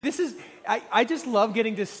I just love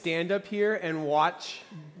getting to stand up here and watch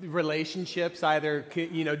relationships either,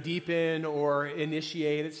 deepen or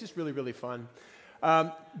initiate. It's just really, really fun.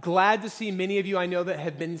 Glad to see many of you I know that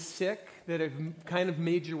have been sick, that have kind of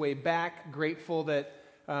made your way back. Grateful that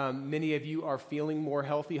many of you are feeling more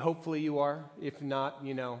healthy. Hopefully you are. If not,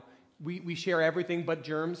 we share everything but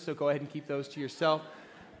germs, so go ahead and keep those to yourself.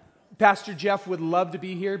 Pastor Jeff would love to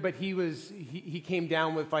be here, but he came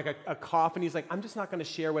down with like a cough, and he's like, I'm just not going to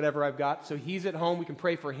share whatever I've got. So he's at home. We can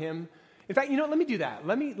pray for him. In fact, let me do that.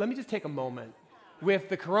 Let me just take a moment. With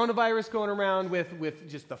the coronavirus going around, with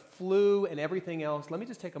just the flu and everything else, let me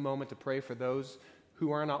just take a moment to pray for those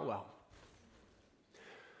who are not well.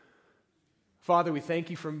 Father, we thank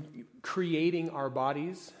you for creating our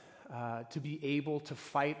bodies to be able to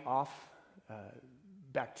fight off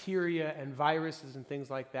bacteria and viruses and things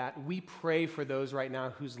like that. We pray for those right now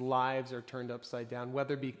whose lives are turned upside down,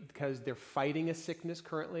 whether because they're fighting a sickness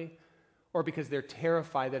currently or because they're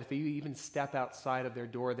terrified that if you even step outside of their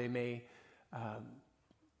door, they may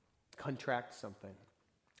contract something.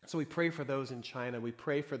 So we pray for those in China. We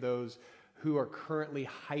pray for those who are currently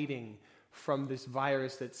hiding from this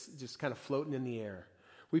virus that's just kind of floating in the air.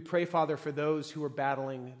 We pray, Father, for those who are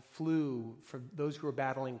battling flu, for those who are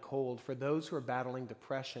battling cold, for those who are battling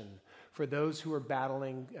depression, for those who are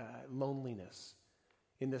battling loneliness.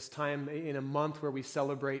 In this time, in a month where we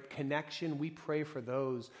celebrate connection, we pray for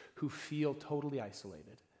those who feel totally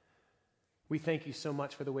isolated. We thank you so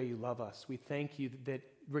much for the way you love us. We thank you that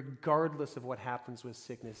regardless of what happens with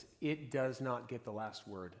sickness, it does not get the last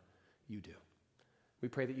word. You do. We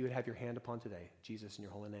pray that you would have your hand upon today. Jesus, in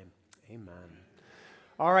your holy name, amen.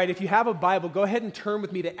 All right, if you have a Bible, go ahead and turn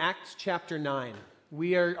with me to Acts chapter 9.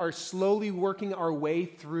 We are slowly working our way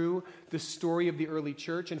through the story of the early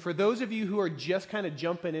church. And for those of you who are just kind of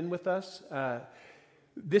jumping in with us,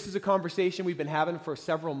 this is a conversation we've been having for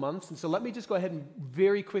several months. And so let me just go ahead and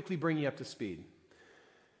very quickly bring you up to speed.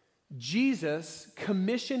 Jesus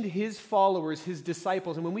commissioned his followers, his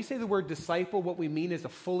disciples. And when we say the word disciple, what we mean is a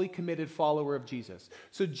fully committed follower of Jesus.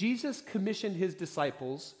 So Jesus commissioned his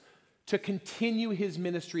disciples to continue his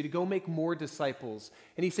ministry, to go make more disciples.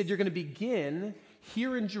 And he said, you're going to begin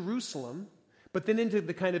here in Jerusalem, but then into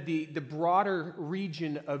the kind of the broader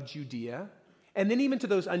region of Judea, and then even to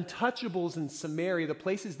those untouchables in Samaria, the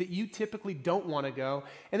places that you typically don't want to go.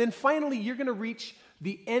 And then finally, you're going to reach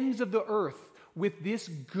the ends of the earth with this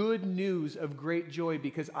good news of great joy,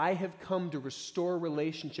 because I have come to restore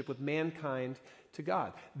relationship with mankind to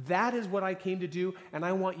God. That is what I came to do, and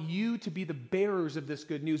I want you to be the bearers of this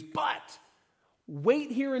good news. But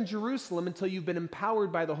wait here in Jerusalem until you've been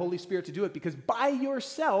empowered by the Holy Spirit to do it, because by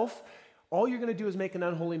yourself, all you're going to do is make an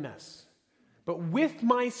unholy mess. But with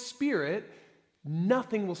my Spirit,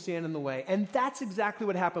 nothing will stand in the way. And that's exactly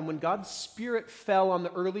what happened when God's Spirit fell on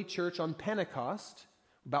the early church on Pentecost,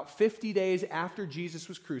 about 50 days after Jesus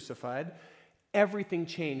was crucified. Everything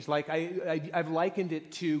changed. Like I've likened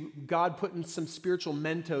it to God putting some spiritual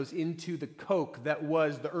Mentos into the Coke that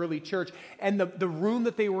was the early church. And the room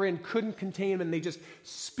that they were in couldn't contain them, and they just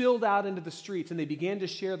spilled out into the streets, and they began to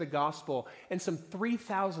share the gospel. And some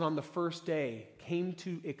 3,000 on the first day came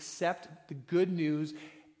to accept the good news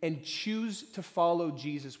and choose to follow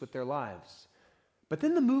Jesus with their lives. But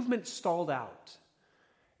then the movement stalled out.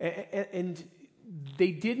 And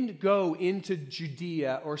they didn't go into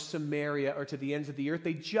Judea or Samaria or to the ends of the earth.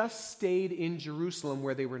 They just stayed in Jerusalem,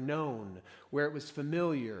 where they were known, where it was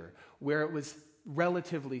familiar, where it was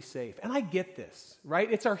relatively safe. And I get this,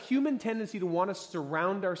 right? It's our human tendency to want to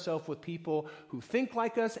surround ourselves with people who think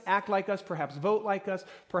like us, act like us, perhaps vote like us,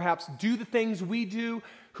 perhaps do the things we do,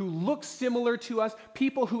 who look similar to us,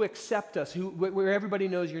 people who accept us, where everybody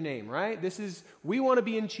knows your name, right? We want to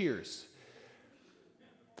be in Cheers.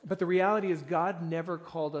 But the reality is God never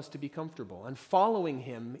called us to be comfortable. And following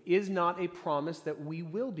him is not a promise that we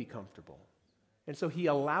will be comfortable. And so he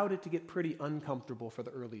allowed it to get pretty uncomfortable for the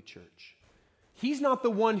early church. He's not the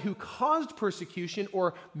one who caused persecution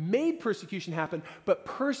or made persecution happen, but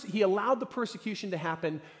he allowed the persecution to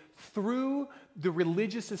happen through the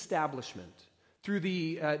religious establishment. Through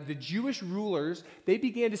the Jewish rulers. They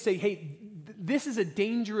began to say, hey, this is a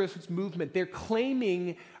dangerous movement. They're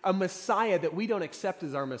claiming a Messiah that we don't accept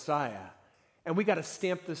as our Messiah. And we got to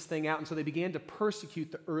stamp this thing out. And so they began to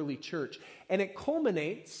persecute the early church. And it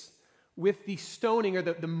culminates with the stoning or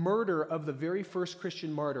the murder of the very first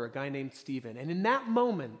Christian martyr, a guy named Stephen. And in that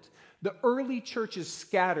moment, the early church is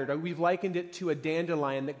scattered. We've likened it to a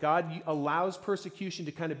dandelion, that God allows persecution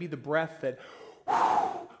to kind of be the breath that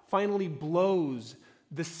finally blows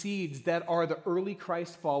the seeds that are the early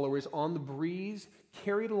Christ followers on the breeze,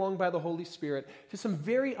 carried along by the Holy Spirit to some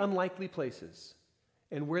very unlikely places.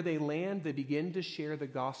 And where they land, they begin to share the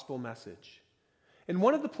gospel message. And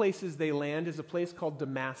one of the places they land is a place called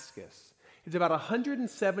Damascus. It's about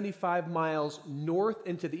 175 miles north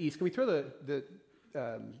into the east. Can we throw the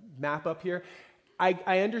map up here?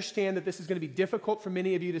 I understand that this is going to be difficult for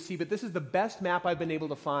many of you to see, but this is the best map I've been able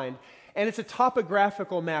to find. And it's a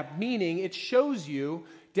topographical map, meaning it shows you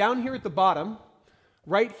down here at the bottom,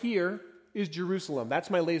 right here is Jerusalem.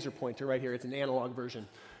 That's my laser pointer right here. It's an analog version.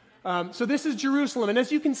 So this is Jerusalem. And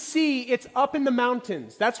as you can see, it's up in the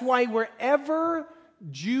mountains. That's why wherever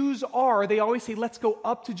Jews are, they always say, let's go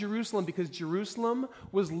up to Jerusalem, because Jerusalem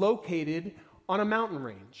was located on a mountain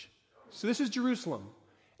range. So this is Jerusalem.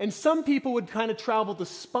 And some people would kind of travel the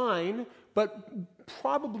spine, but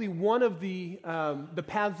probably one of the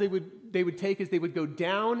paths they would take is they would go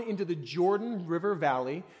down into the Jordan River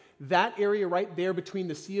Valley. That area right there between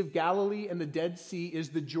the Sea of Galilee and the Dead Sea is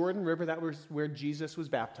the Jordan River. That was where Jesus was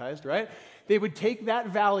baptized, right? They would take that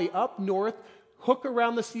valley up north, hook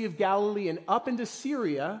around the Sea of Galilee and up into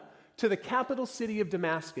Syria to the capital city of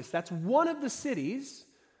Damascus. That's one of the cities,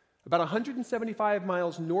 about 175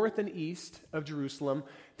 miles north and east of Jerusalem,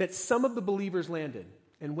 that some of the believers landed.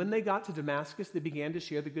 And when they got to Damascus, they began to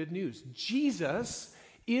share the good news. Jesus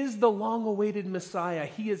is the long-awaited Messiah.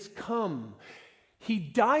 He has come. He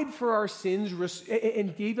died for our sins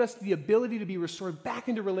and gave us the ability to be restored back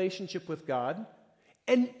into relationship with God.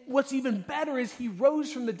 And what's even better is he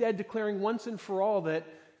rose from the dead, declaring once and for all that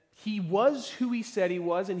he was who he said he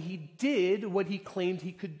was, and he did what he claimed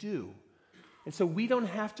he could do. And so we don't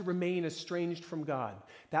have to remain estranged from God.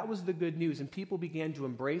 That was the good news, and people began to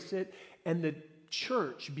embrace it, and the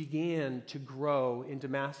church began to grow in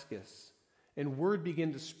Damascus, and word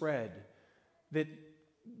began to spread that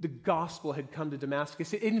the gospel had come to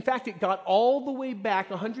Damascus. In fact, it got all the way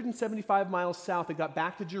back, 175 miles south. It got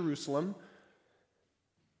back to Jerusalem,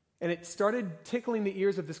 and it started tickling the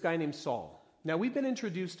ears of this guy named Saul. Now, we've been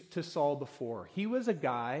introduced to Saul before. He was a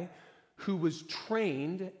guy who was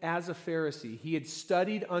trained as a Pharisee. He had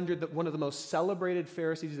studied under one of the most celebrated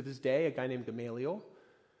Pharisees of his day, a guy named Gamaliel.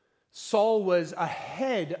 Saul was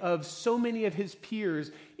ahead of so many of his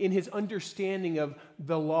peers in his understanding of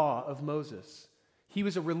the law of Moses. He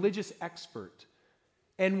was a religious expert.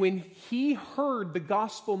 And when he heard the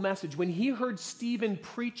gospel message, when he heard Stephen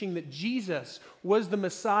preaching that Jesus was the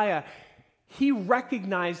Messiah, he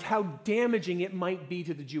recognized how damaging it might be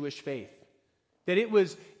to the Jewish faith. That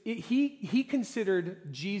he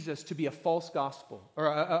considered Jesus to be a false gospel, or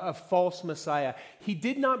a false Messiah. He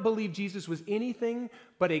did not believe Jesus was anything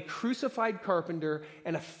but a crucified carpenter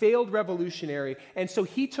and a failed revolutionary. And so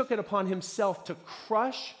he took it upon himself to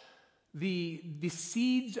crush the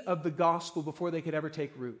seeds of the gospel before they could ever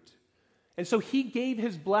take root. And so he gave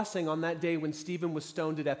his blessing on that day when Stephen was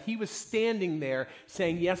stoned to death. He was standing there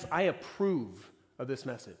saying, yes, I approve of this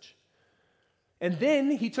message. And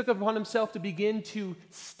then he took it upon himself to begin to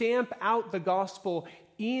stamp out the gospel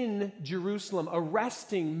in Jerusalem,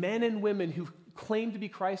 arresting men and women who claimed to be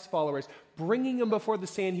Christ followers, bringing them before the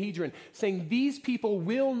Sanhedrin, saying, these people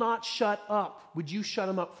will not shut up. Would you shut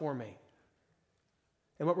them up for me?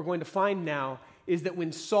 And what we're going to find now is that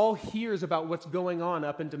when Saul hears about what's going on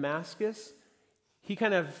up in Damascus, he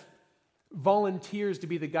kind of volunteers to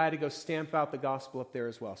be the guy to go stamp out the gospel up there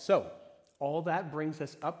as well. So, all that brings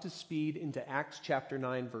us up to speed into Acts chapter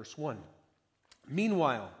 9, verse 1.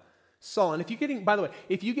 Meanwhile, Saul, and by the way,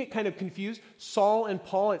 if you get kind of confused, Saul and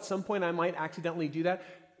Paul, at some point I might accidentally do that.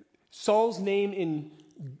 Saul's name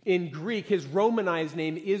in Greek, his Romanized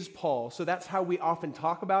name is Paul, so that's how we often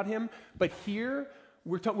talk about him. But here,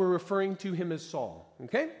 we're referring to him as Saul,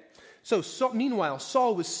 okay? So meanwhile,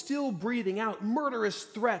 Saul was still breathing out murderous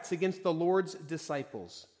threats against the Lord's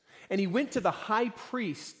disciples. And he went to the high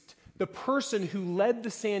priest, the person who led the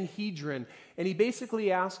Sanhedrin, and he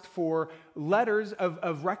basically asked for letters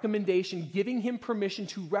of recommendation, giving him permission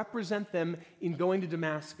to represent them in going to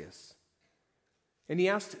Damascus. And he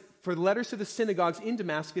asked for letters to the synagogues in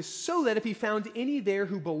Damascus so that if he found any there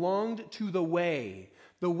who belonged to the way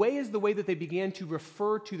is the way that they began to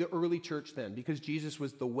refer to the early church then, because Jesus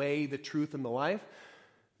was the way, the truth, and the life.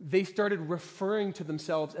 They started referring to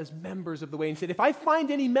themselves as members of the way and said, if I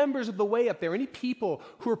find any members of the way up there, any people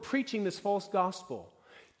who are preaching this false gospel,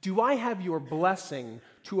 do I have your blessing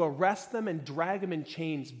to arrest them and drag them in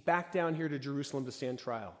chains back down here to Jerusalem to stand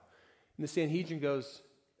trial? And the Sanhedrin goes,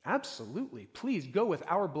 absolutely, please go with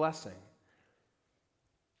our blessing.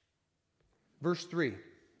 Verse 3,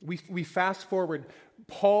 we fast forward.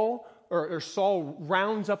 Saul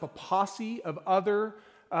rounds up a posse of other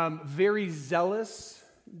very zealous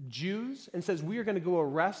Jews and says, we are going to go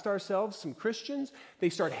arrest ourselves, some Christians. They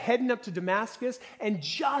start heading up to Damascus, and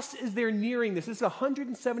just as they're nearing this is a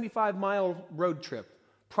 175-mile road trip,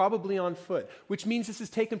 probably on foot, which means this has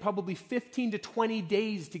taken probably 15 to 20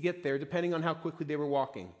 days to get there, depending on how quickly they were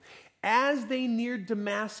walking. As they neared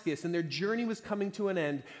Damascus and their journey was coming to an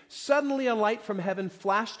end, suddenly a light from heaven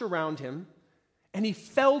flashed around him, and he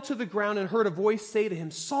fell to the ground and heard a voice say to him,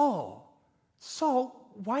 Saul,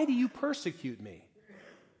 Saul, why do you persecute me?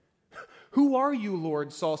 Who are you,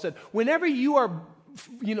 Lord? Saul said. Whenever you are,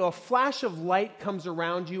 a flash of light comes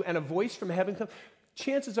around you and a voice from heaven comes,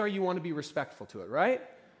 chances are you want to be respectful to it, right?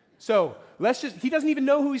 So he doesn't even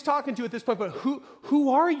know who he's talking to at this point, but who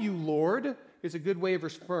are you, Lord? Is a good way of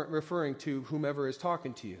referring to whomever is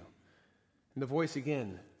talking to you. And the voice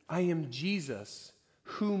again, I am Jesus,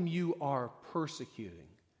 whom you are persecuting.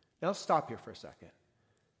 Now let's stop here for a second.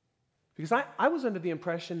 Because I was under the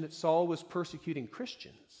impression that Saul was persecuting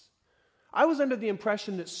Christians. I was under the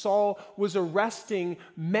impression that Saul was arresting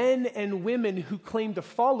men and women who claimed to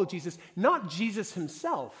follow Jesus, not Jesus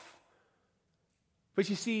himself. But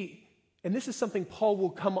you see, and this is something Paul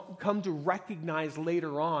will come to recognize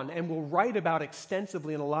later on and will write about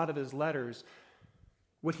extensively in a lot of his letters.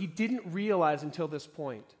 What he didn't realize until this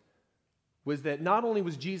point was that not only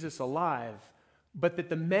was Jesus alive, but that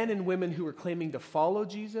the men and women who were claiming to follow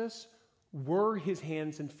Jesus were his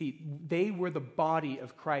hands and feet. They were the body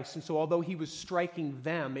of Christ. And so although he was striking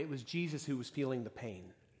them, it was Jesus who was feeling the pain.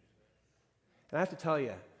 And I have to tell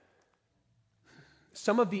you,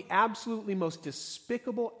 some of the absolutely most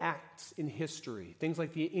despicable acts in history, things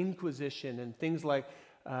like the Inquisition and things like,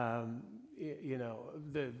 the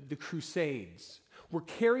Crusades, were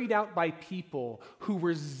carried out by people who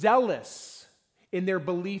were zealous in their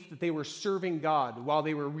belief that they were serving God while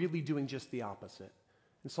they were really doing just the opposite.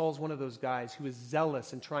 And Saul's one of those guys who was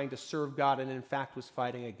zealous in trying to serve God and in fact was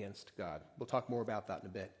fighting against God. We'll talk more about that in a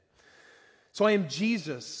bit. So I am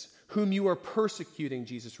Jesus, whom you are persecuting,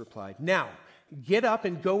 Jesus replied. Now, get up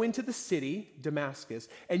and go into the city, Damascus,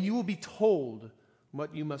 and you will be told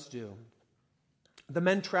what you must do. The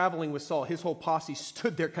men traveling with Saul, his whole posse,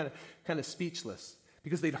 stood there kind of speechless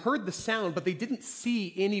because they'd heard the sound, but they didn't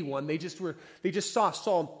see anyone. They just saw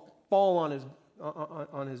Saul fall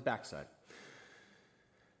on his backside.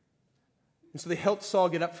 And so they helped Saul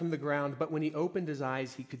get up from the ground, but when he opened his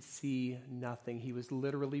eyes, he could see nothing. He was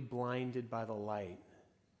literally blinded by the light.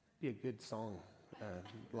 Be a good song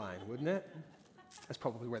line, wouldn't it? That's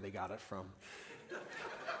probably where they got it from.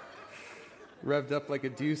 Revved up like a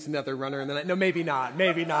deuce, another runner in the night. No, maybe not,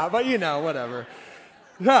 but whatever.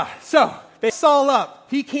 So they Saul up.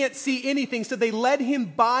 He can't see anything, so they led him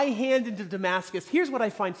by hand into Damascus. Here's what I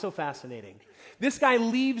find so fascinating. This guy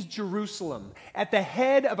leaves Jerusalem at the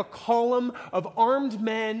head of a column of armed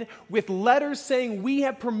men with letters saying, we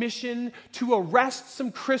have permission to arrest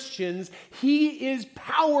some Christians. He is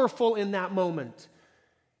powerful in that moment.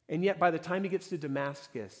 And yet by the time he gets to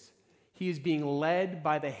Damascus, he is being led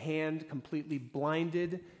by the hand, completely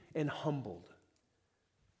blinded and humbled.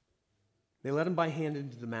 They led him by hand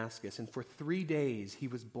into Damascus, and for 3 days he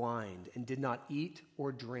was blind and did not eat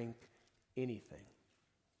or drink anything.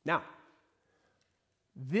 Now,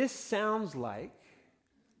 this sounds like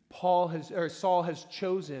Saul has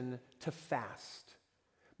chosen to fast.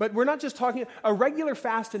 But we're not just talking, a regular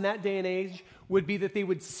fast in that day and age would be that they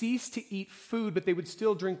would cease to eat food, but they would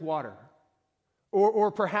still drink water.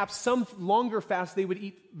 Or perhaps some longer fast, they would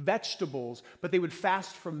eat vegetables, but they would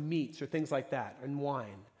fast from meats or things like that, and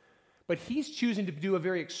wine. But he's choosing to do a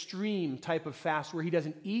very extreme type of fast where he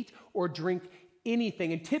doesn't eat or drink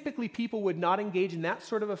anything. And typically people would not engage in that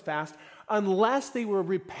sort of a fast unless they were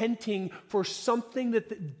repenting for something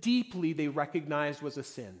that deeply they recognized was a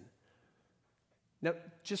sin. Now,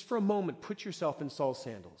 just for a moment, put yourself in Saul's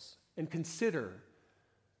sandals and consider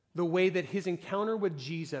the way that his encounter with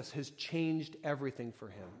Jesus has changed everything for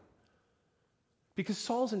him. Because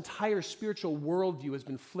Saul's entire spiritual worldview has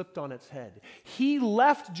been flipped on its head. He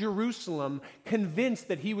left Jerusalem convinced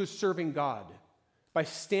that he was serving God by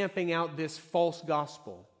stamping out this false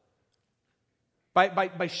gospel,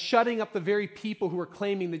 by shutting up the very people who are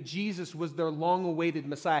claiming that Jesus was their long-awaited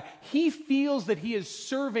Messiah. He feels that he is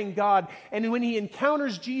serving God, and when he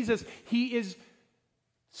encounters Jesus, he is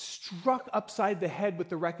struck upside the head with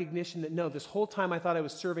the recognition that, no, this whole time I thought I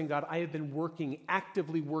was serving God, I have been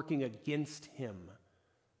actively working against him.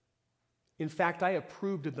 In fact, I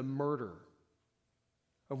approved of the murder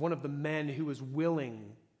of one of the men who was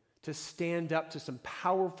willing to stand up to some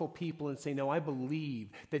powerful people and say, no, I believe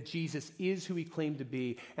that Jesus is who he claimed to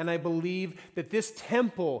be, and I believe that this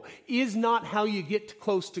temple is not how you get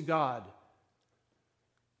close to God.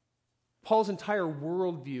 Paul's entire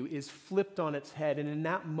worldview is flipped on its head, and in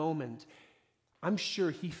that moment, I'm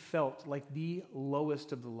sure he felt like the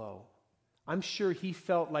lowest of the low. I'm sure he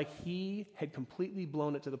felt like he had completely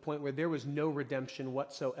blown it to the point where there was no redemption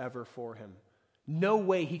whatsoever for him. No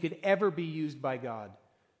way he could ever be used by God.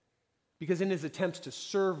 Because in his attempts to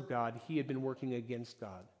serve God, he had been working against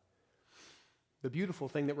God. The beautiful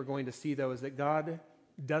thing that we're going to see, though, is that God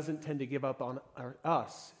doesn't tend to give up on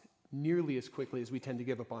us nearly as quickly as we tend to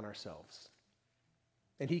give up on ourselves.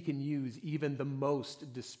 And he can use even the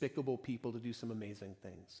most despicable people to do some amazing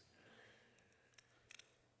things.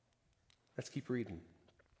 Let's keep reading.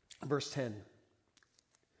 Verse 10.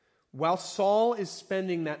 While Saul is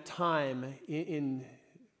spending that time in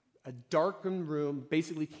a darkened room,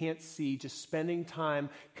 basically can't see, just spending time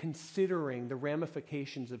considering the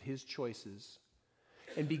ramifications of his choices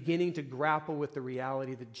and beginning to grapple with the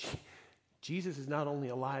reality that Jesus is not only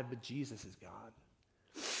alive, but Jesus is God.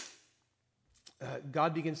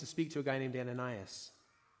 God begins to speak to a guy named Ananias.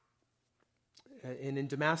 And in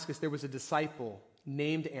Damascus, there was a disciple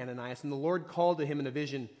named Ananias, and the Lord called to him in a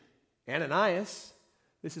vision, Ananias.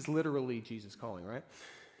 This is literally Jesus calling, right?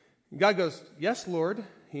 And God goes, yes, Lord,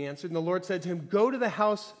 he answered. And the Lord said to him, go to the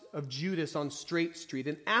house of Judas on Straight Street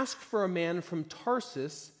and ask for a man from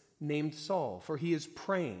Tarsus named Saul, for he is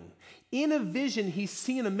praying. In a vision, he's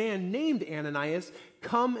seen a man named Ananias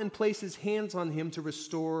come and place his hands on him to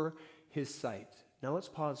restore his sight. Now let's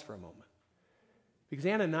pause for a moment. Because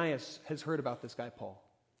Ananias has heard about this guy Paul,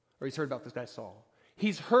 or he's heard about this guy Saul.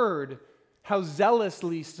 He's heard how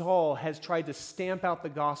zealously Saul has tried to stamp out the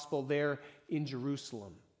gospel there in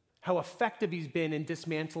Jerusalem, how effective he's been in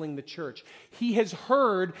dismantling the church. He has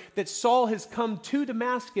heard that Saul has come to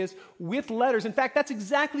Damascus with letters. In fact, that's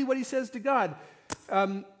exactly what he says to God.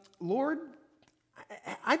 Lord,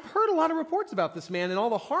 I've heard a lot of reports about this man and all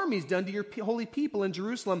the harm he's done to your holy people in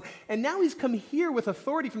Jerusalem, and now he's come here with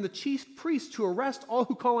authority from the chief priests to arrest all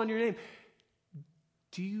who call on your name.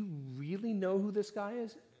 Do you really know who this guy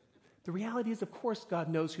is? The reality is, of course, God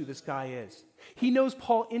knows who this guy is. He knows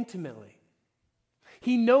Paul intimately.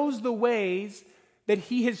 He knows the ways that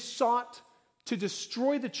he has sought to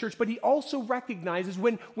destroy the church, but he also recognizes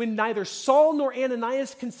when neither Saul nor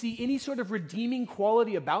Ananias can see any sort of redeeming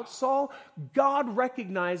quality about Saul, God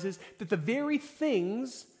recognizes that the very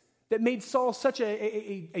things that made Saul such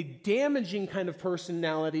a damaging kind of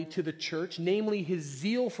personality to the church, namely his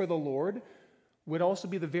zeal for the Lord, would also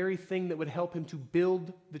be the very thing that would help him to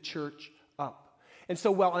build the church up. And so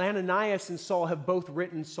while Ananias and Saul have both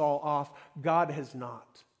written Saul off, God has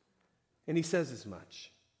not. And he says as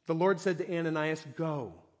much. The Lord said to Ananias,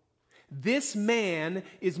 go. This man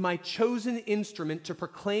is my chosen instrument to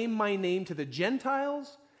proclaim my name to the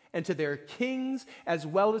Gentiles and to their kings, as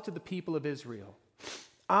well as to the people of Israel.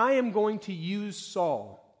 I am going to use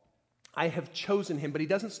Saul. I have chosen him, but he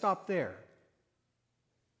doesn't stop there.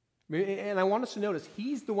 And I want us to notice,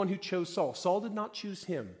 he's the one who chose Saul. Saul did not choose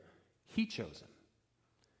him. He chose him.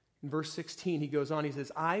 In verse 16, he goes on, he says,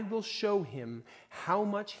 I will show him how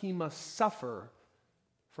much he must suffer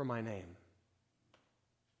for my name.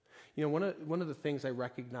 You know, one of the things I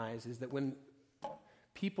recognize is that when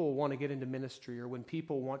people want to get into ministry or when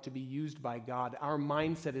people want to be used by God, our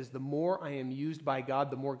mindset is the more I am used by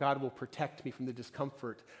God, the more God will protect me from the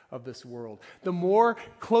discomfort of this world. The more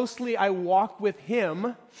closely I walk with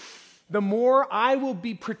him, the more I will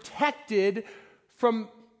be protected from,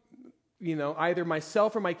 either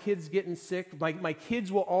myself or my kids getting sick. My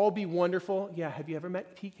kids will all be wonderful. Yeah, have you ever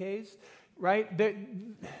met PKs? Right?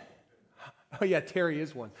 Oh yeah, Terry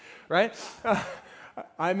is one, right?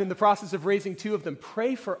 I'm in the process of raising 2 of them.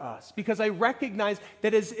 Pray for us, because I recognize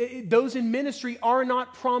that as those in ministry are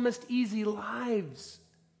not promised easy lives.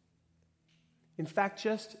 In fact,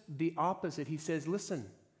 just the opposite. He says, listen,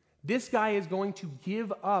 this guy is going to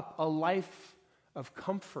give up a life of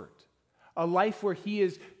comfort, a life where he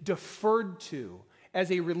is deferred to as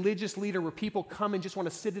a religious leader, where people come and just want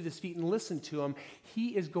to sit at his feet and listen to him.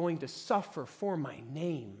 He is going to suffer for my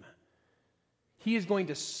name. He is going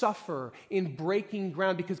to suffer in breaking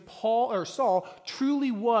ground, because Saul truly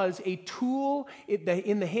was a tool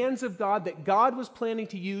in the hands of God that God was planning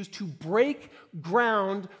to use to break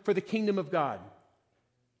ground for the kingdom of God.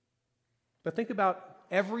 But think about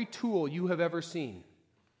every tool you have ever seen.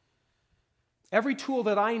 Every tool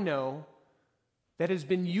that I know that has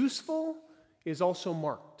been useful is also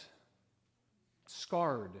marked,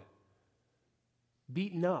 scarred,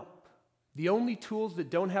 beaten up. The only tools that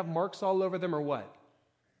don't have marks all over them are what?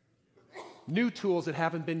 New tools that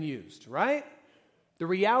haven't been used, right? The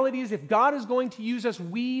reality is, if God is going to use us,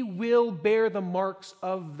 we will bear the marks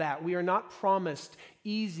of that. We are not promised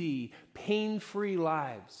easy, pain-free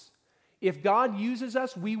lives. If God uses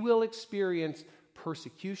us, we will experience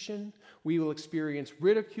persecution, we will experience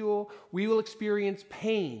ridicule, we will experience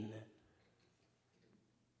pain.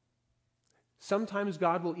 Sometimes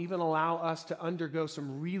God will even allow us to undergo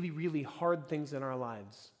some really, really hard things in our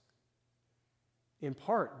lives. In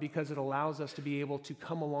part because it allows us to be able to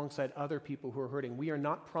come alongside other people who are hurting. We are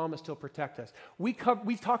not promised He'll protect us. We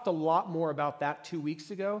talked a lot more about that 2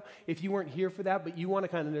 weeks ago. If you weren't here for that, but you want to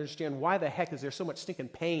kind of understand why the heck is there so much stinking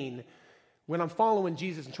pain when I'm following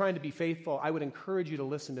Jesus and trying to be faithful, I would encourage you to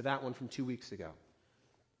listen to that one from 2 weeks ago.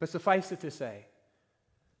 But suffice it to say,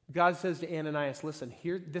 God says to Ananias, listen,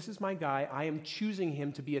 here, this is my guy. I am choosing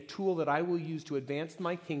him to be a tool that I will use to advance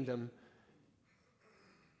my kingdom.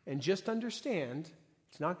 And just understand,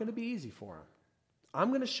 it's not going to be easy for him. I'm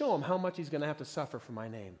going to show him how much he's going to have to suffer for my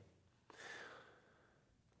name.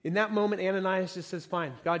 In that moment, Ananias just says,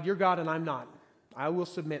 fine, God, you're God and I'm not. I will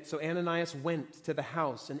submit. So Ananias went to the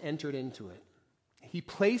house and entered into it. He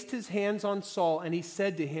placed his hands on Saul and he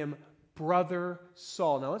said to him, Brother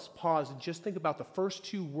Saul. Now let's pause and just think about the first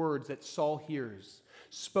 2 words that Saul hears,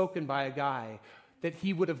 spoken by a guy that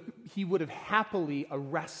he would have happily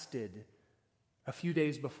arrested a few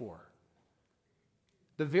days before.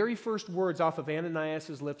 The very first words off of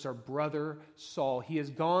Ananias' lips are, Brother Saul. He has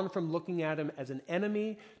gone from looking at him as an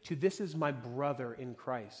enemy to, this is my brother in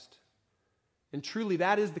Christ. And truly,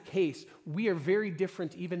 that is the case. We are very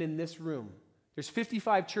different even in this room. There's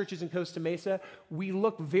 55 churches in Costa Mesa. We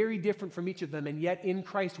look very different from each of them, and yet in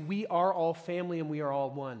Christ, we are all family and we are all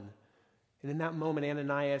one. And in that moment,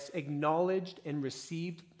 Ananias acknowledged and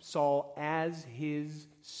received Saul as his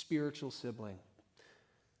spiritual sibling.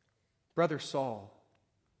 Brother Saul,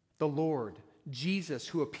 the Lord, Jesus,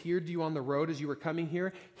 who appeared to you on the road as you were coming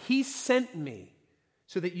here, He sent me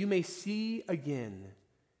so that you may see again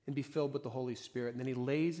and be filled with the Holy Spirit. And then He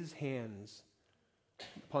lays His hands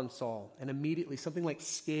upon Saul, and immediately something like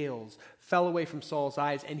scales fell away from Saul's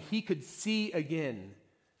eyes, and he could see again.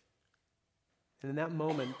 And in that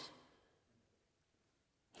moment,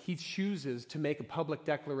 he chooses to make a public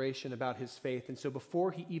declaration about his faith. And so before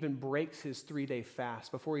he even breaks his 3-day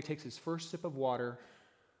fast, before he takes his first sip of water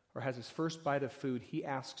or has his first bite of food, he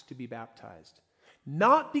asks to be baptized.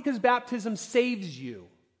 Not because baptism saves you.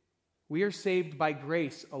 We are saved by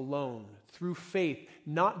grace alone, through faith,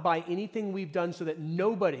 not by anything we've done, so that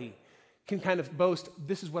nobody can kind of boast,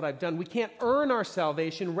 this is what I've done. We can't earn our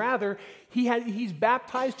salvation. Rather, he's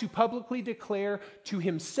baptized to publicly declare to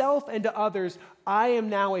himself and to others, I am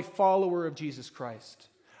now a follower of Jesus Christ.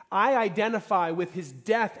 I identify with his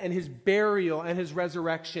death and his burial and his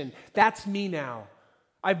resurrection. That's me now.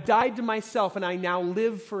 I've died to myself and I now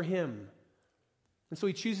live for him. And so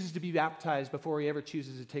he chooses to be baptized before he ever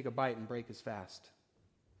chooses to take a bite and break his fast.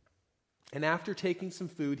 And after taking some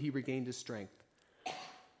food, he regained his strength.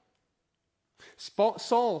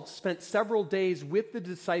 Saul spent several days with the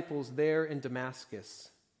disciples there in Damascus.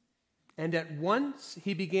 And at once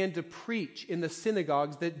he began to preach in the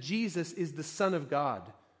synagogues that Jesus is the Son of God.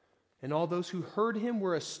 And all those who heard him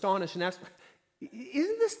were astonished and asked,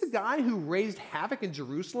 isn't this the guy who raised havoc in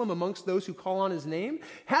Jerusalem amongst those who call on his name?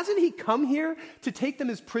 Hasn't he come here to take them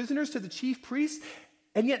as prisoners to the chief priests?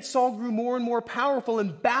 And yet Saul grew more and more powerful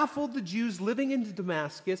and baffled the Jews living in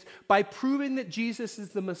Damascus by proving that Jesus is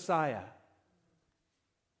the Messiah.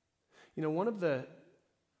 You know, one of the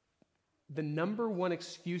number one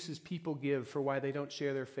excuses people give for why they don't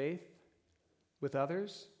share their faith with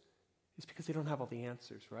others is because they don't have all the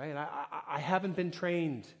answers, right? I haven't been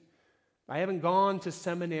trained. I haven't gone to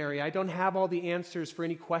seminary. I don't have all the answers for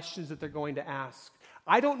any questions that they're going to ask.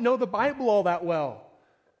 I don't know the Bible all that well.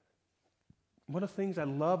 One of the things I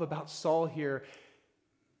love about Saul here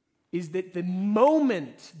is that the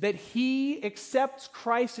moment that he accepts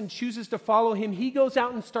Christ and chooses to follow him, he goes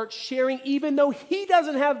out and starts sharing even though he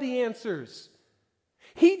doesn't have the answers.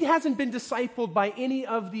 He hasn't been discipled by any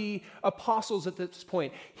of the apostles at this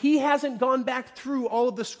point. He hasn't gone back through all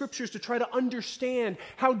of the scriptures to try to understand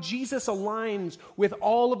how Jesus aligns with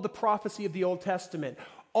all of the prophecy of the Old Testament.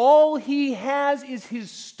 All he has is his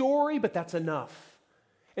story, but that's enough.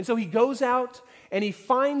 And so he goes out and he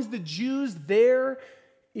finds the Jews there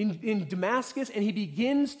in Damascus, and he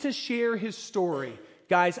begins to share his story.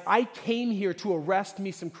 Guys, I came here to arrest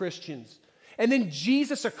me some Christians. And then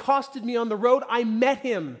Jesus accosted me on the road. I met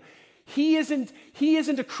him. He isn't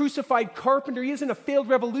a crucified carpenter. He isn't a failed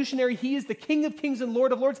revolutionary. He is the King of Kings and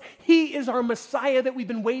Lord of Lords. He is our Messiah that we've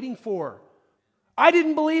been waiting for. I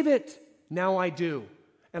didn't believe it. Now I do.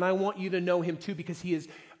 And I want you to know him too, because he has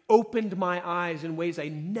opened my eyes in ways I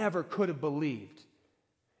never could have believed.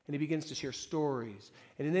 and he begins to share stories.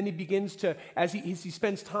 And then he begins to, as he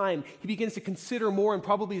spends time, he begins to consider more and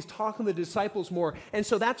probably is talking to the disciples more. And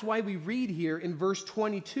so that's why we read here in verse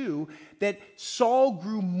 22 that Saul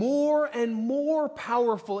grew more and more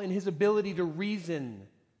powerful in his ability to reason.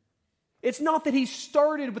 It's not that he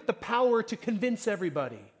started with the power to convince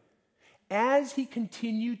everybody. As he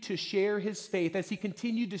continued to share his faith, as he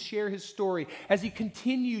continued to share his story, as he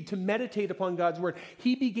continued to meditate upon God's word,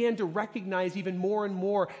 he began to recognize even more and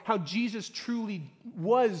more how Jesus truly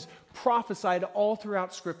was prophesied all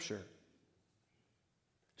throughout Scripture.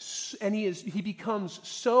 And he becomes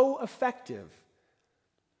so effective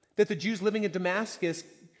that the Jews living in Damascus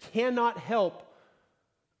cannot help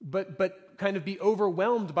but kind of be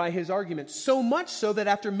overwhelmed by his arguments. So much so that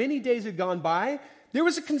after many days had gone by, there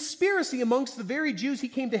was a conspiracy amongst the very Jews he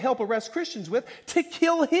came to help arrest Christians with to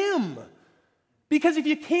kill him. Because if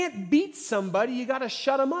you can't beat somebody, you got to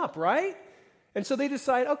shut him up, right? And so they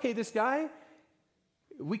decide, okay, this guy,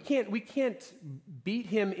 we can't beat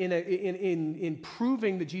him in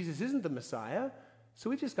proving that Jesus isn't the Messiah. So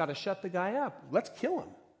we just got to shut the guy up. Let's kill him.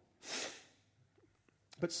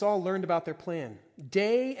 But Saul learned about their plan.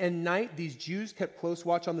 Day and night, these Jews kept close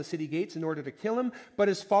watch on the city gates in order to kill him. But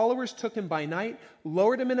his followers took him by night,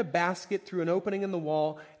 lowered him in a basket through an opening in the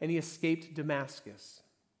wall, and he escaped Damascus.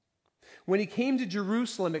 When he came to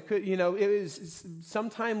Jerusalem, it was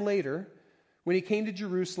sometime later, when he came to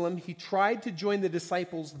Jerusalem, he tried to join the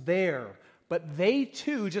disciples there. But they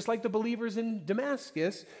too, just like the believers in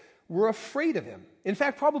Damascus, were afraid of him. In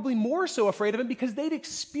fact, probably more so afraid of him because they'd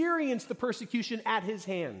experienced the persecution at his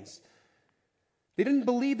hands. They didn't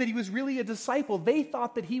believe that he was really a disciple. They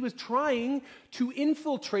thought that he was trying to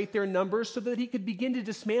infiltrate their numbers so that he could begin to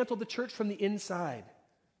dismantle the church from the inside.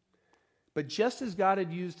 But just as God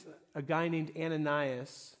had used a guy named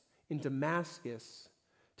Ananias in Damascus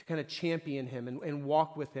to kind of champion him and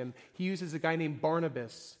walk with him, he uses a guy named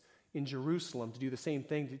Barnabas in Jerusalem to do the same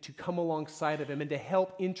thing, to come alongside of him and to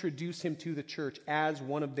help introduce him to the church as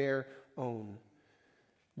one of their own.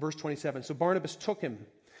 Verse 27, so Barnabas took him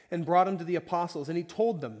and brought him to the apostles, and he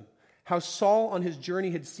told them how Saul on his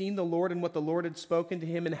journey had seen the Lord and what the Lord had spoken to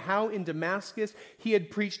him, and how in Damascus he had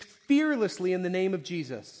preached fearlessly in the name of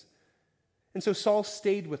Jesus. And so Saul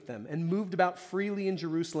stayed with them and moved about freely in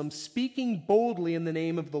Jerusalem, speaking boldly in the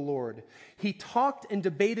name of the Lord. He talked and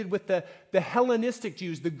debated with the Hellenistic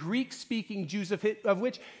Jews, the Greek-speaking Jews of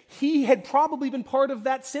which he had probably been part of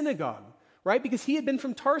that synagogue, right? Because he had been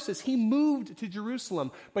from Tarsus. He moved to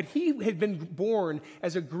Jerusalem, but he had been born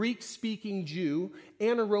as a Greek-speaking Jew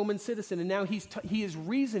and a Roman citizen, and now he is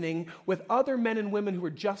reasoning with other men and women who are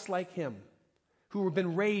just like him, who have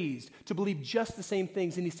been raised to believe just the same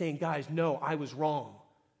things, and he's saying, guys, no, I was wrong.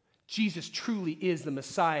 Jesus truly is the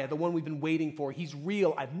Messiah, the one we've been waiting for. He's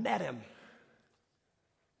real. I've met him.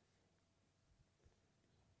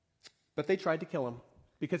 But they tried to kill him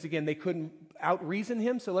because, again, they couldn't out-reason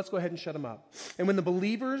him, so let's go ahead and shut him up. And when the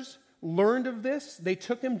believers learned of this, they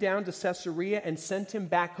took him down to Caesarea and sent him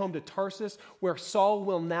back home to Tarsus, where Saul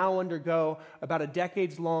will now undergo about a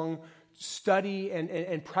decades-long study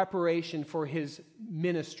and preparation for his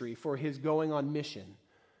ministry, for his going on mission.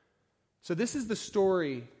 So this is the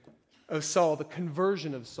story of Saul, the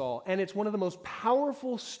conversion of Saul, and it's one of the most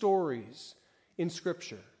powerful stories in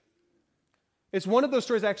Scripture. It's one of those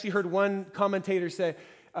stories I actually heard one commentator say,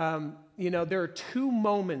 there are two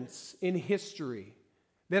moments in history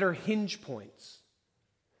that are hinge points.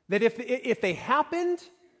 That if they happened,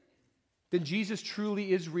 then Jesus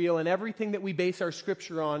truly is real, and everything that we base our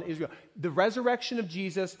Scripture on is real. The resurrection of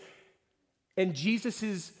Jesus and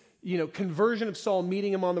Jesus' conversion of Saul,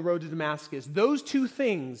 meeting him on the road to Damascus, those two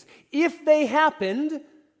things, if they happened,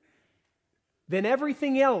 then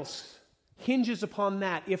everything else hinges upon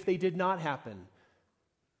that. If they did not happen,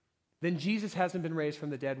 then Jesus hasn't been raised from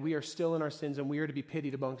the dead. We are still in our sins, and we are to be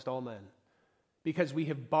pitied amongst all men because we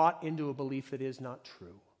have bought into a belief that is not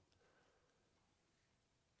true.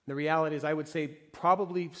 The reality is, I would say,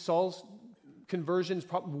 probably Saul's conversion is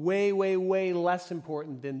way, way, way less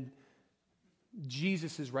important than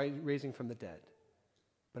Jesus' raising from the dead.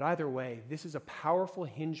 But either way, this is a powerful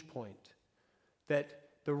hinge point that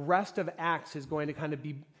the rest of Acts is going to kind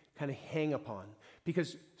of hang upon.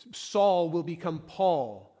 Because Saul will become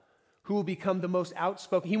Paul, who will become the most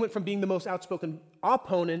outspoken. He went from being the most outspoken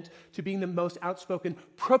opponent to being the most outspoken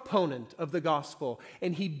proponent of the gospel.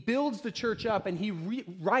 And he builds the church up, and he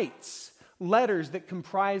writes letters that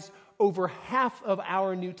comprise over half of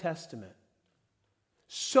our New Testament.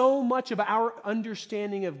 So much of our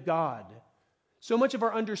understanding of God, so much of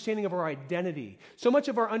our understanding of our identity, so much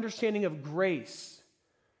of our understanding of grace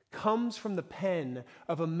comes from the pen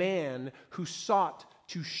of a man who sought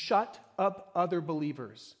to shut up other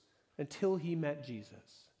believers until he met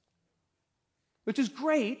Jesus. Which is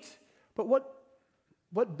great, but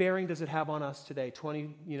what bearing does it have on us today,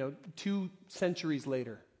 2 centuries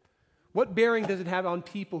later? What bearing does it have on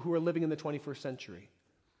people who are living in the 21st century?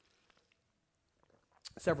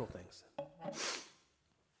 Several things.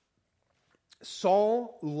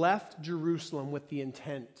 Saul left Jerusalem with the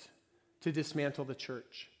intent to dismantle the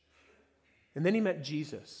church. And then he met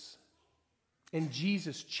Jesus. And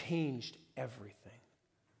Jesus changed everything.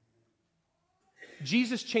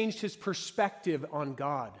 Jesus changed his perspective on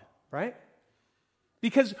God, right?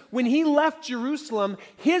 Because when he left Jerusalem,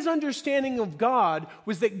 his understanding of God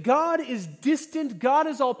was that God is distant, God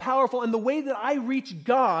is all-powerful, and the way that I reach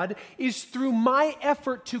God is through my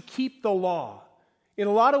effort to keep the law. In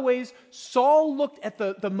a lot of ways, Saul looked at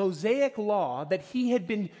the Mosaic law that he had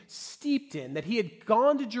been steeped in, that he had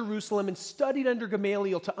gone to Jerusalem and studied under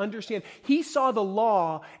Gamaliel to understand. He saw the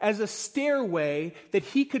law as a stairway that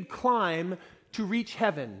he could climb to reach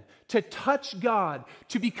heaven, to touch God,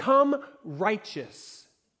 to become righteous.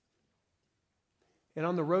 And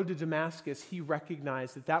on the road to Damascus, he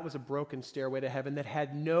recognized that that was a broken stairway to heaven that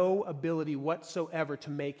had no ability whatsoever to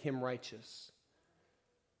make him righteous.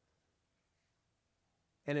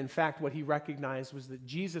 And in fact, what he recognized was that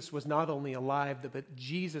Jesus was not only alive, but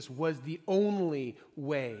Jesus was the only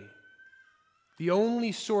way, the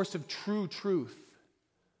only source of true truth,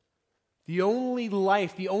 the only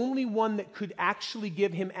life, the only one that could actually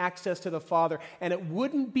give him access to the Father. And it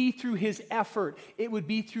wouldn't be through his effort. It would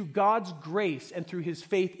be through God's grace and through his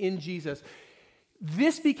faith in Jesus.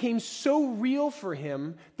 This became so real for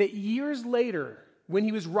him that years later, when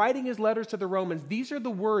he was writing his letters to the Romans, these are the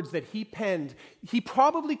words that he penned. He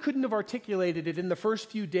probably couldn't have articulated it in the first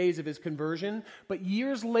few days of his conversion, but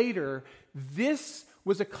years later, this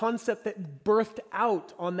was a concept that birthed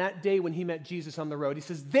out on that day when he met Jesus on the road. He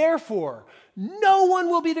says, "Therefore, no one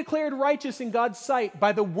will be declared righteous in God's sight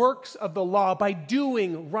by the works of the law, by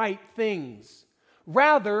doing right things.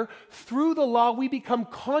 Rather, through the law, we become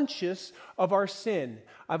conscious of our sin."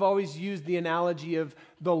 I've always used the analogy of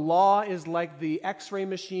the law is like the x-ray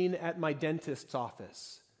machine at my dentist's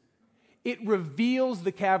office. It reveals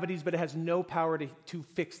the cavities, but it has no power to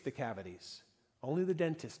fix the cavities. Only the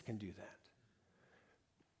dentist can do that.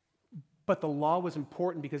 But the law was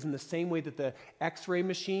important because in the same way that the x-ray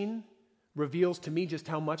machine reveals to me just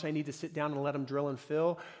how much I need to sit down and let them drill and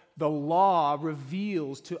fill, the law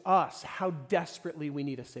reveals to us how desperately we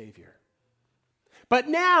need a Savior. But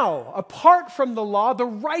now, apart from the law, the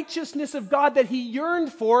righteousness of God that he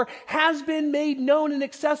yearned for has been made known and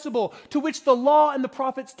accessible, to which the law and the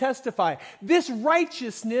prophets testify. This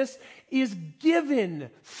righteousness is given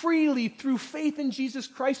freely through faith in Jesus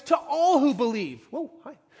Christ to all who believe. Whoa,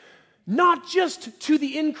 hi. Not just to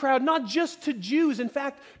the in-crowd, not just to Jews. In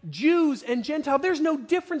fact, Jews and Gentiles, there's no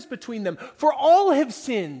difference between them. For all have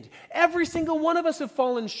sinned. Every single one of us have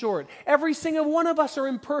fallen short. Every single one of us are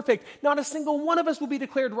imperfect. Not a single one of us will be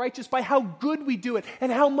declared righteous by how good we do it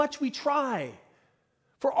and how much we try.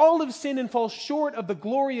 For all have sinned and fall short of the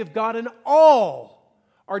glory of God, and all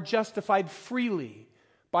are justified freely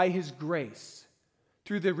by his grace,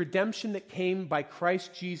 through the redemption that came by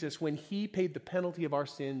Christ Jesus when he paid the penalty of our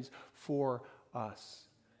sins for us.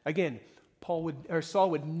 Again, Saul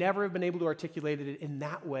would never have been able to articulate it in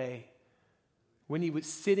that way when he was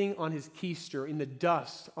sitting on his keister in the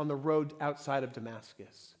dust on the road outside of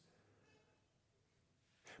Damascus.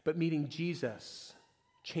 But meeting Jesus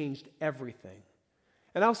changed everything.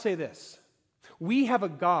 And I'll say this, we have a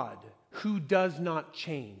God who does not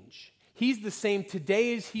change. He's the same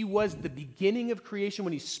today as he was at the beginning of creation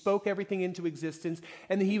when he spoke everything into existence.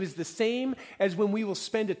 And he was the same as when we will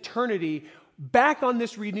spend eternity back on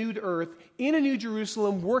this renewed earth in a new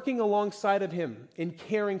Jerusalem, working alongside of him and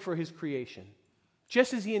caring for his creation.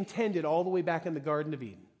 Just as he intended all the way back in the Garden of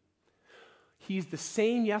Eden. He's the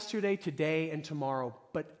same yesterday, today, and tomorrow.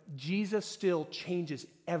 But Jesus still changes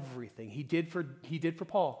everything. He did for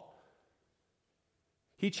Paul.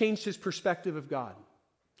 He changed his perspective of God.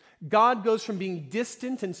 God goes from being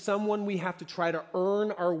distant and someone we have to try to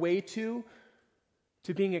earn our way to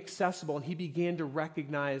being accessible. And he began to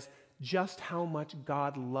recognize just how much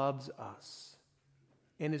God loves us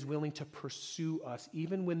and is willing to pursue us,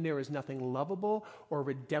 even when there is nothing lovable or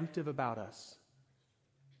redemptive about us.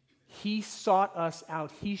 He sought us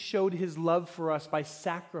out. He showed his love for us by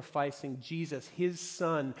sacrificing Jesus, his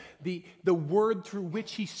son, the word through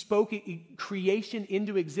which he spoke creation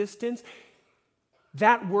into existence.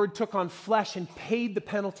 That word took on flesh and paid the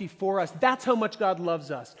penalty for us. That's how much God loves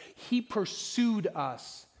us. He pursued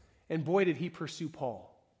us. And boy, did he pursue Paul.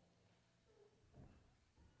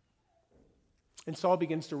 And Saul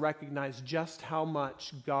begins to recognize just how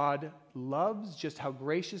much God loves, just how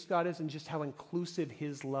gracious God is, and just how inclusive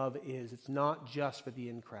his love is. It's not just for the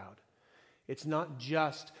in crowd. It's not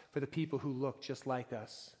just for the people who look just like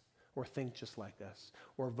us, or think just like us,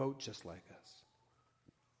 or vote just like us.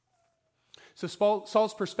 So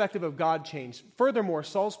Saul's perspective of God changed. Furthermore,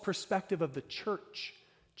 Saul's perspective of the church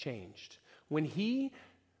changed. When he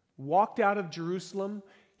walked out of Jerusalem,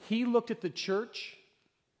 he looked at the church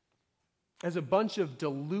as a bunch of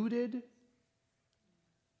deluded,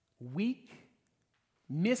 weak,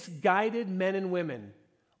 misguided men and women.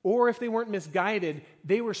 Or if they weren't misguided,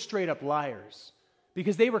 they were straight up liars.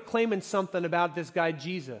 Because they were claiming something about this guy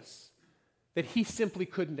Jesus that he simply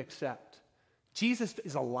couldn't accept. Jesus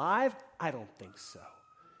is alive? I don't think so.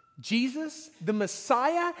 Jesus, the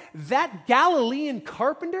Messiah, that Galilean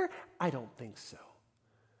carpenter? I don't think so.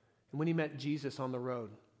 And when he met Jesus on the road,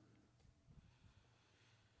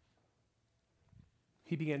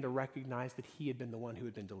 he began to recognize that he had been the one who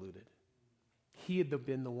had been deluded. He had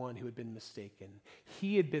been the one who had been mistaken.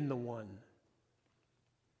 He had been the one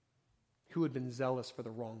who had been zealous for the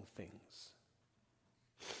wrong things.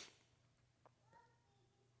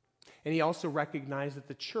 And he also recognized that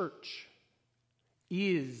the church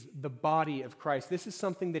is the body of Christ. This is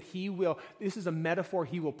something that this is a metaphor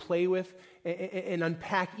he will play with and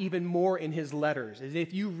unpack even more in his letters. As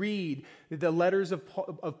if you read the letters of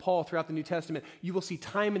Paul throughout the New Testament, you will see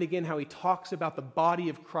time and again how he talks about the body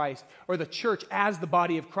of Christ, or the church as the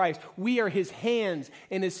body of Christ. We are his hands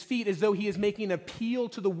and his feet, as though he is making an appeal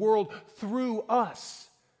to the world through us.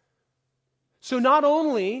 So not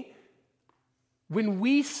only when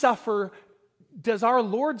we suffer does our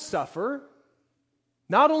Lord suffer,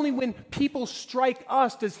 not only when people strike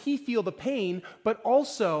us does he feel the pain, but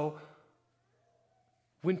also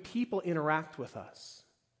when people interact with us.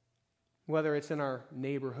 Whether it's in our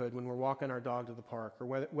neighborhood when we're walking our dog to the park,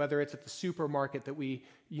 or whether it's at the supermarket that we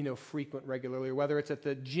frequent regularly, or whether it's at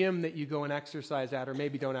the gym that you go and exercise at, or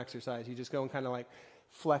maybe don't exercise. You just go and kind of like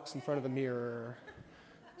flex in front of the mirror or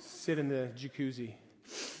sit in the jacuzzi.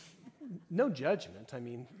 No judgment. I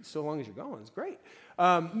mean, so long as you're going, it's great.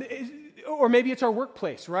 Or maybe it's our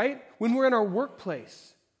workplace, right? When we're in our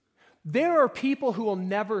workplace, there are people who will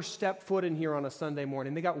never step foot in here on a Sunday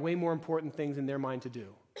morning. They got way more important things in their mind to do.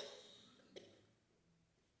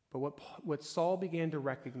 But what Saul began to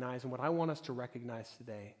recognize, and what I want us to recognize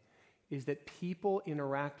today, is that people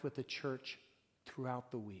interact with the church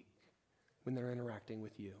throughout the week when they're interacting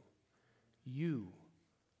with you. You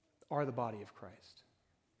are the body of Christ.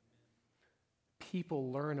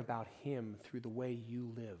 People learn about him through the way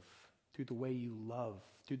you live, through the way you love,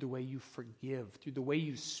 through the way you forgive, through the way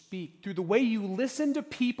you speak, through the way you listen to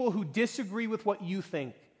people who disagree with what you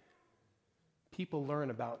think. People learn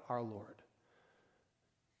about our Lord.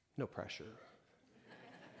 No pressure.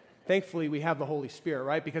 Thankfully, we have the Holy Spirit,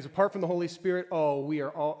 right? Because apart from the Holy Spirit, we are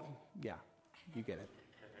all, yeah, you get it.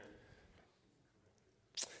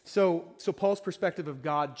 So Paul's perspective of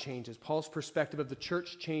God changes. Paul's perspective of the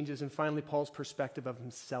church changes. And finally, Paul's perspective of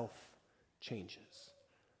himself changes.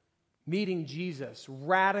 Meeting Jesus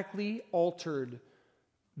radically altered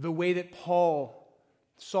the way that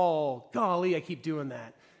Saul, golly, I keep doing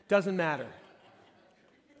that. Doesn't matter.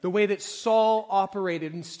 The way that Saul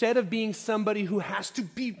operated, instead of being somebody who has to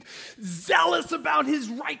be zealous about his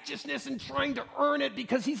righteousness and trying to earn it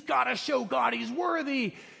because he's got to show God he's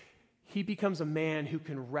worthy, he becomes a man who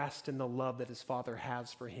can rest in the love that his Father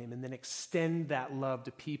has for him and then extend that love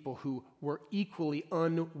to people who were equally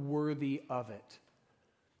unworthy of it.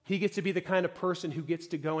 He gets to be the kind of person who gets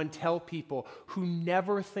to go and tell people who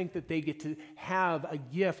never think that they get to have a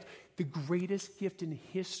gift. The greatest gift in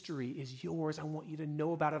history is yours. I want you to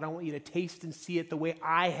know about it. I want you to taste and see it the way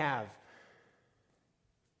I have.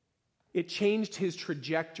 It changed his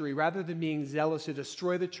trajectory. Rather than being zealous to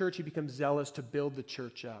destroy the church, he becomes zealous to build the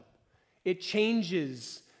church up. It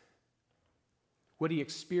changes what he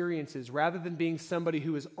experiences. Rather than being somebody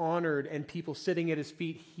who is honored and people sitting at his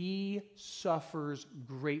feet, he suffers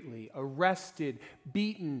greatly. Arrested,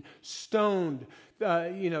 beaten, stoned,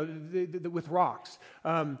 with rocks.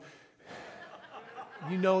 You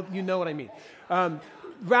know what I mean.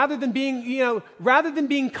 Rather than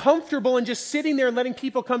being comfortable and just sitting there and letting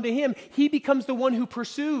people come to him, he becomes the one who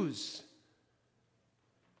pursues.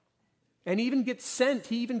 And even gets sent.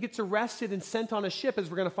 He even gets arrested and sent on a ship, as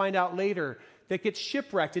we're going to find out later, that gets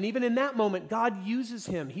shipwrecked. And even in that moment, God uses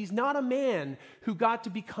him. He's not a man who got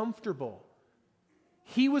to be comfortable.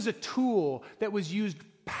 He was a tool that was used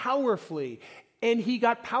powerfully. And he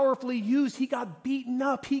got powerfully used. He got beaten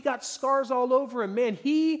up. He got scars all over him. Man,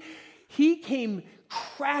 he came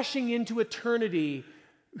crashing into eternity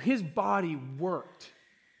His body worked.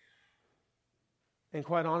 And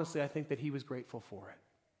quite honestly, I think that he was grateful for it.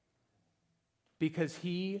 Because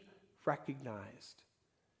he recognized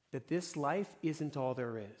that this life isn't all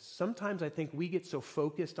there is. Sometimes I think we get so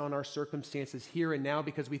focused on our circumstances here and now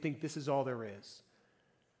because we think this is all there is.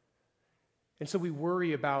 And so we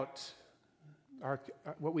worry about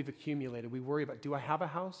what we've accumulated. We worry about, do I have a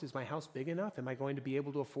house? Is my house big enough? Am I going to be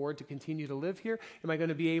able to afford to continue to live here? Am I going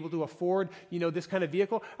to be able to afford, this kind of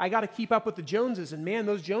vehicle? I got to keep up with the Joneses, and man,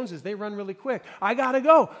 those Joneses, they run really quick. I got to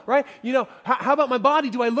go, right? How about my body?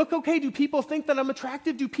 Do I look okay? Do people think that I'm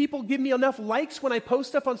attractive? Do people give me enough likes when I post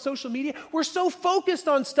stuff on social media? We're so focused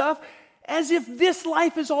on stuff as if this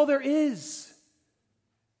life is all there is.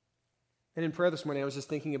 And in prayer this morning, I was just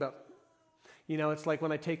thinking about, it's like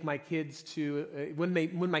when I take my kids to,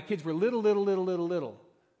 when my kids were little,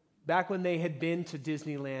 back when they had been to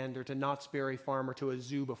Disneyland or to Knott's Berry Farm or to a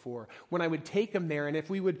zoo before, when I would take them there, and if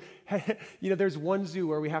we would, there's one zoo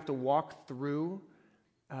where we have to walk through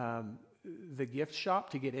the gift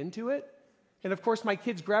shop to get into it. And of course, my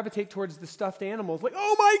kids gravitate towards the stuffed animals, like,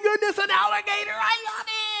 oh my goodness, an alligator, I love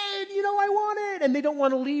it, I want it. And they don't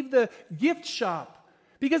want to leave the gift shop,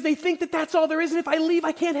 because they think that that's all there is, and if I leave,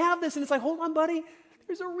 I can't have this. And it's like, hold on, buddy.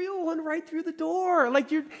 There's a real one right through the door.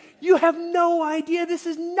 Like, you have no idea. This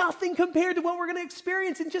is nothing compared to what we're going to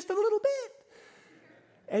experience in just a little bit.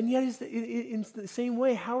 And yet, in the same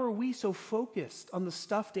way, how are we so focused on the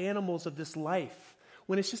stuffed animals of this life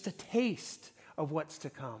when it's just a taste of what's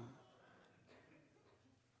to come?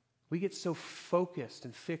 We get so focused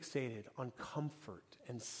and fixated on comfort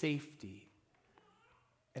and safety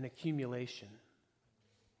and accumulation,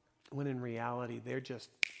 when in reality, they're just,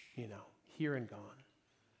 here and gone.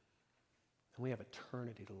 And we have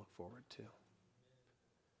eternity to look forward to.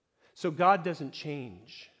 So God doesn't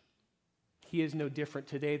change. He is no different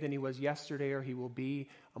today than he was yesterday, or he will be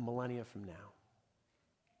a millennia from now.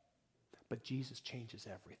 But Jesus changes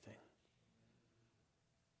everything.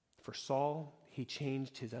 For Saul, he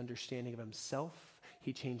changed his understanding of himself.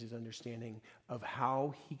 He changed his understanding of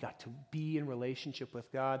how he got to be in relationship with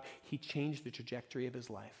God. He changed the trajectory of his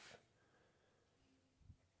life.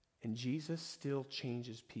 And Jesus still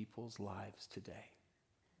changes people's lives today.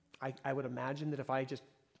 I would imagine that if I just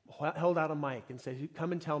held out a mic and said,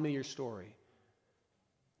 come and tell me your story,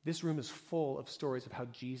 this room is full of stories of how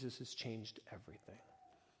Jesus has changed everything.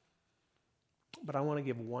 But I want to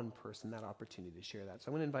give one person that opportunity to share that. So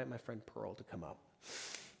I'm going to invite my friend Pearl to come up.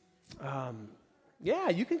 Yeah,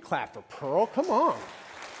 you can clap for Pearl. Come on.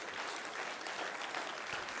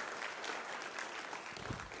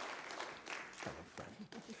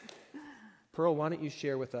 Pearl, why don't you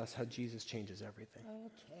share with us how Jesus changes everything?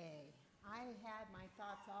 Okay. I had my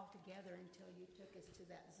thoughts all together until you took us to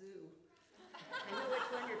that zoo. I know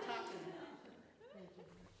which one you're talking about. Thank you.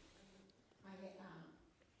 I have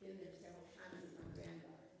been there several times with my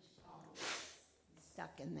granddaughter, and she's always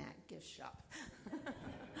stuck in that gift shop.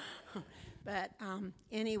 But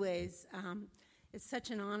anyways, it's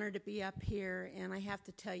such an honor to be up here, and I have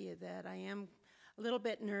to tell you that I am a little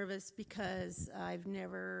bit nervous because I've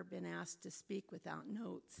never been asked to speak without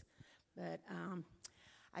notes, but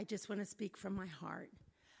I just want to speak from my heart.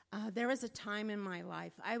 There was a time in my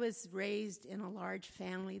life, I was raised in a large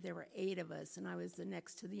family. There were 8 of us, and I was the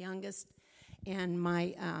next to the youngest, and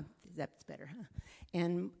that's better, huh?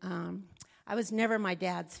 And I was never my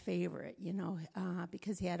dad's favorite,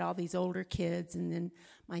 because he had all these older kids and then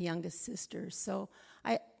my youngest sister. So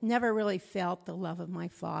I never really felt the love of my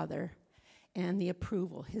father and his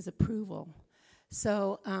approval.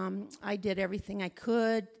 So I did everything I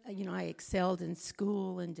could. I excelled in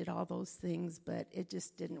school and did all those things, but it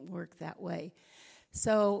just didn't work that way.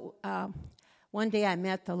 So one day I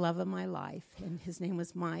met the love of my life, and his name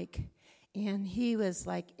was Mike. And he was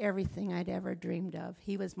like everything I'd ever dreamed of.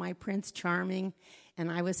 He was my Prince Charming,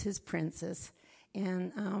 and I was his princess.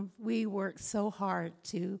 And we worked so hard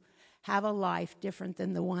to have a life different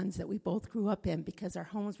than the ones that we both grew up in, because our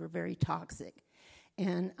homes were very toxic.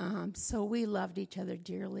 And so we loved each other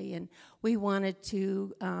dearly, and we wanted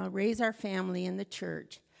to raise our family in the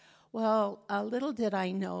church. Well, little did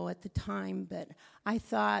I know at the time, but I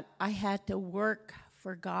thought I had to work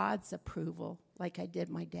for God's approval like I did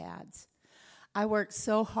my dad's. I worked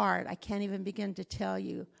so hard, I can't even begin to tell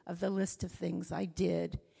you of the list of things I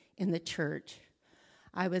did in the church.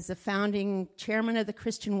 I was the founding chairman of the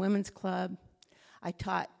Christian Women's Club. I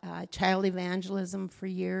taught child evangelism for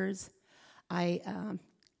years. I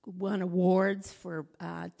won awards for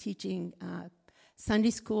teaching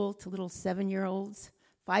Sunday school to little 7-year-olds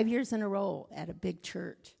 5 years in a row at a big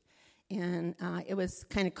church. And it was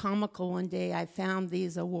kind of comical. One day I found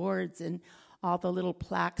these awards, and all the little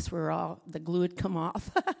plaques the glue had come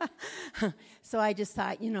off. So I just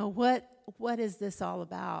thought, what is this all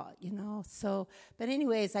about, So, but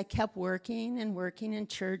anyways, I kept working in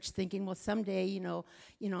church, thinking, well, someday,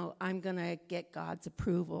 I'm going to get God's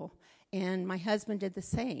approval. And my husband did the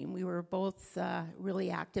same. We were both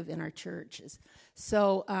really active in our churches.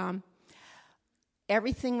 So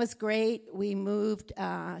everything was great. We moved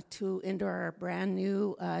into our brand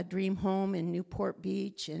new dream home in Newport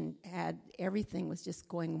Beach, and everything was just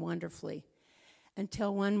going wonderfully.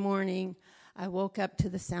 Until one morning, I woke up to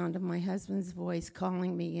the sound of my husband's voice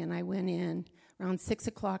calling me, and I went in around 6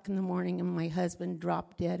 o'clock in the morning, and my husband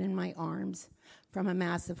dropped dead in my arms from a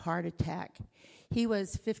massive heart attack. He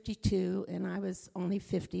was 52, and I was only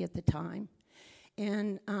 50 at the time.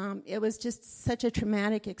 And it was just such a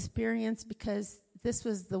traumatic experience because this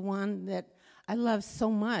was the one that I loved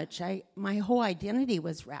so much. My whole identity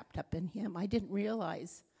was wrapped up in him. I didn't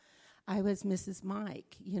realize I was Mrs.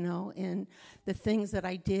 Mike, and the things that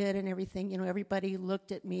I did and everything, everybody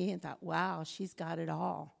looked at me and thought, wow, she's got it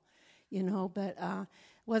all, but it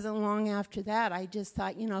wasn't long after that, I just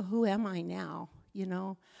thought, who am I now?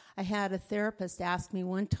 I had a therapist ask me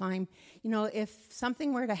one time, if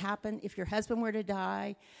something were to happen, if your husband were to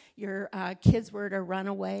die, your kids were to run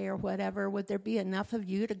away or whatever, would there be enough of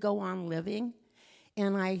you to go on living?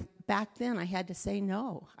 And back then I had to say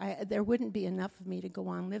no. There wouldn't be enough of me to go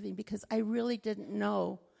on living because I really didn't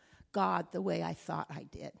know God the way I thought I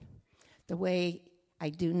did, the way I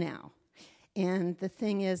do now. And the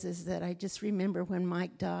thing is that I just remember when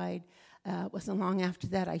Mike died, it wasn't long after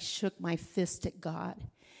that I shook my fist at God.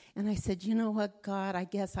 And I said, you know what, God, I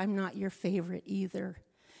guess I'm not your favorite either.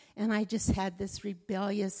 And I just had this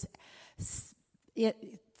rebellious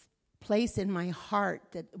place in my heart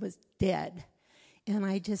that was dead. And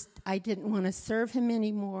I didn't want to serve him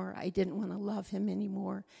anymore. I didn't want to love him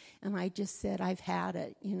anymore. And I just said, I've had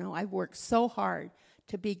it. I've worked so hard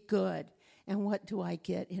to be good. And what do I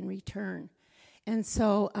get in return? And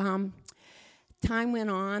so time went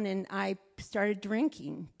on, and I started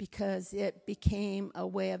drinking because it became a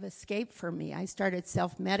way of escape for me. I started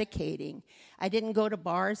self-medicating. I didn't go to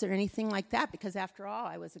bars or anything like that because, after all,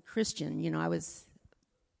 I was a Christian. I was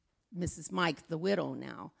Mrs. Mike, the widow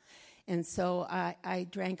now. And so I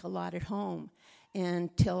drank a lot at home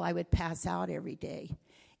until I would pass out every day.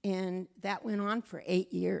 And that went on for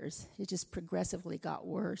 8 years. It just progressively got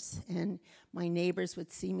worse. And my neighbors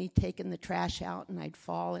would see me taking the trash out, and I'd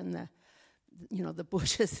fall in the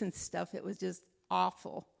bushes and stuff. It was just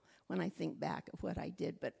awful when I think back of what I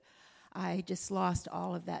did. But I just lost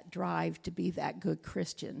all of that drive to be that good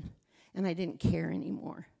Christian, and I didn't care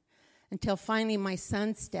anymore. Until finally my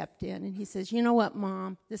son stepped in, and he says, you know what,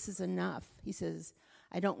 Mom, this is enough. He says,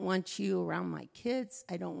 I don't want you around my kids.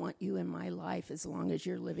 I don't want you in my life as long as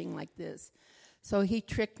you're living like this. So he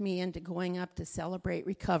tricked me into going up to Celebrate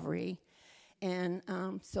Recovery. And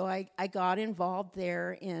so I got involved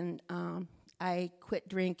there, and I quit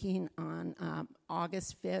drinking on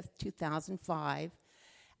August 5th, 2005.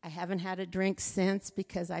 I haven't had a drink since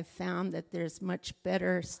because I've found that there's much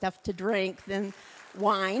better stuff to drink than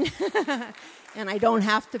wine, and I don't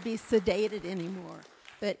have to be sedated anymore.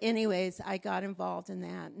 But anyways, I got involved in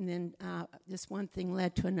that, and then just one thing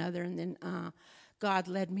led to another, and then God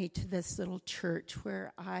led me to this little church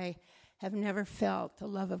where I have never felt the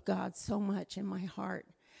love of God so much in my heart.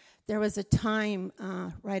 There was a time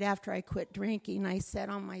right after I quit drinking, I sat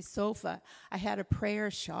on my sofa. I had a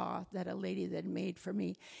prayer shawl that a lady had made for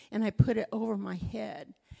me, and I put it over my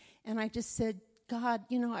head. And I just said, God,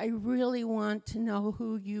 I really want to know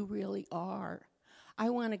who you really are. I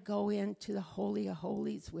want to go into the Holy of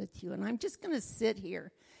Holies with you, and I'm just going to sit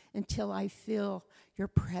here until I feel your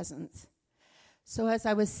presence. So as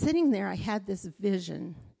I was sitting there, I had this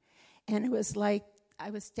vision, and it was like I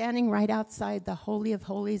was standing right outside the Holy of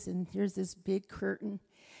Holies, and there's this big curtain,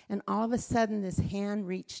 and all of a sudden this hand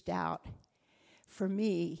reached out for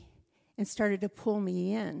me and started to pull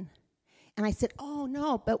me in. And I said, oh,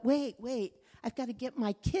 no, but wait, I've got to get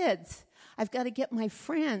my kids. I've got to get my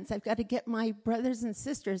friends. I've got to get my brothers and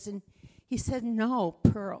sisters. And he said, no,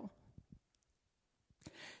 Pearl,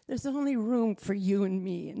 there's only room for you and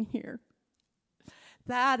me in here.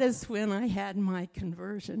 That is when I had my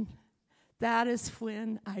conversion. That is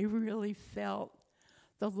when I really felt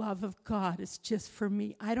the love of God is just for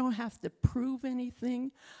me. I don't have to prove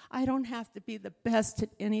anything. I don't have to be the best at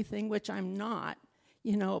anything, which I'm not,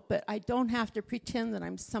 but I don't have to pretend that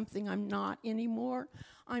I'm something I'm not anymore.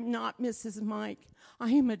 I'm not Mrs. Mike. I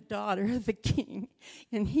am a daughter of the King,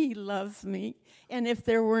 and he loves me. And if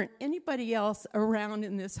there weren't anybody else around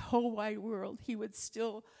in this whole wide world, he would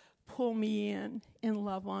still pull me in and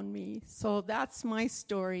love on me. So that's my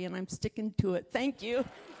story, and I'm sticking to it. Thank you.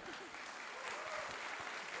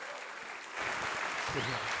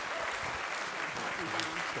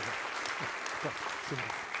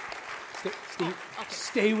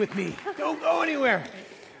 Stay with me. Don't go anywhere.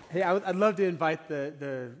 Hey, I'd love to invite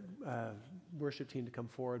the worship team to come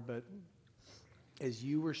forward, but as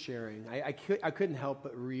you were sharing, I couldn't help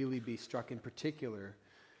but really be struck in particular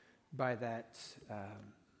by that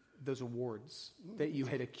those awards that you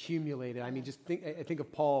had accumulated. I mean, I think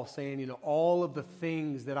of Paul saying, all of the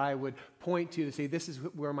things that I would point to say, this is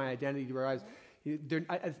where my identity derives.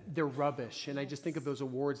 They're rubbish, and I just think of those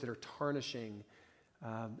awards that are tarnishing,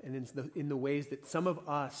 and in the ways that some of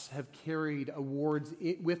us have carried awards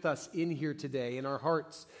with us in here today in our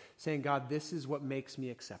hearts, saying, God, this is what makes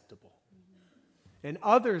me acceptable. And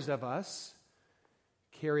others of us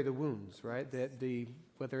carry the wounds, right?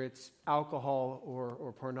 Whether it's alcohol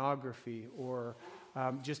or pornography or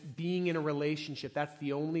just being in a relationship, that's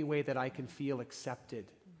the only way that I can feel accepted.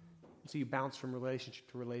 So you bounce from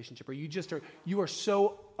relationship to relationship, or you are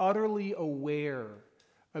so utterly aware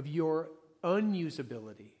of your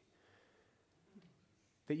unusability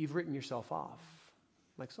that you've written yourself off,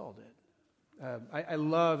 like Saul did.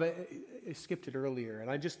 I skipped it earlier,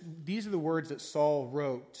 and these are the words that Saul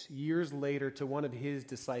wrote years later to one of his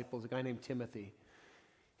disciples, a guy named Timothy.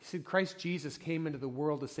 He said, Christ Jesus came into the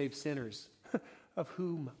world to save sinners, of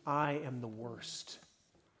whom I am the worst.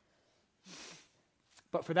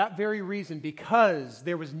 But for that very reason, because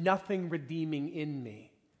there was nothing redeeming in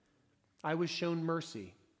me, I was shown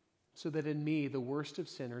mercy, so that in me, the worst of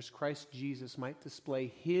sinners, Christ Jesus might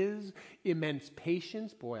display his immense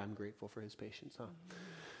patience. Boy, I'm grateful for his patience, huh?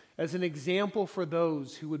 As an example for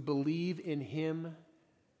those who would believe in him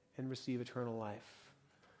and receive eternal life.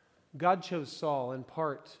 God chose Saul in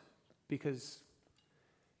part because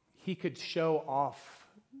he could show off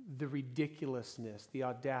the ridiculousness, the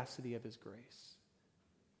audacity of his grace.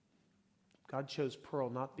 God chose Pearl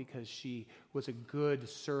not because she was a good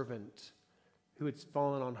servant who had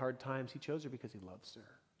fallen on hard times. He chose her because he loves her.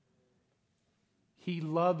 He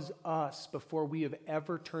loves us before we have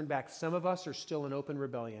ever turned back. Some of us are still in open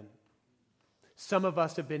rebellion. Some of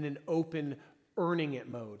us have been in open earning it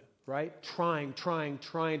mode, right? Trying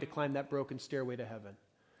to climb that broken stairway to heaven.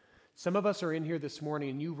 Some of us are in here this morning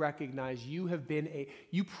and you recognize you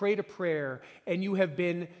prayed a prayer and you have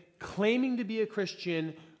been claiming to be a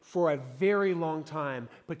Christian for a very long time,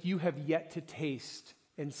 but you have yet to taste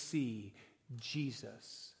and see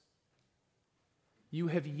Jesus. You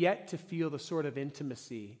have yet to feel the sort of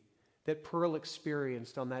intimacy that Pearl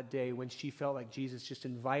experienced on that day when she felt like Jesus just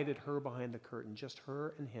invited her behind the curtain, just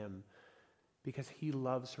her and him, because he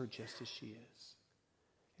loves her just as she is.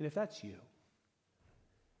 And if that's you,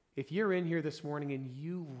 if you're in here this morning and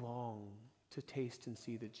you long to taste and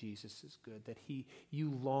see that Jesus is good, that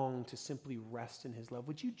you long to simply rest in his love,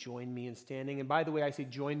 would you join me in standing? And by the way, I say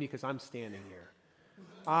join me because I'm standing here.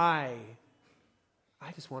 I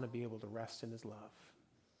just want to be able to rest in his love.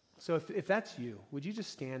 So if that's you, would you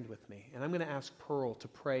just stand with me? And I'm going to ask Pearl to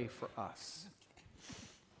pray for us.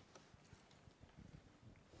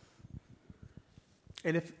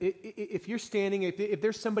 And if you're standing, if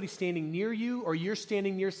there's somebody standing near you or you're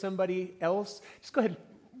standing near somebody else, just go ahead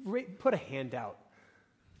and put a hand out.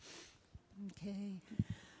 Okay.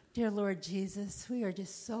 Dear Lord Jesus, we are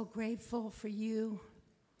just so grateful for you.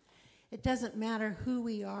 It doesn't matter who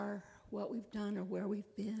we are, what we've done, or where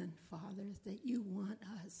we've been, Father, that you want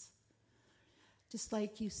us. Just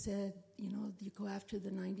like you said, you go after the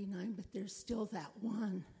 99, but there's still that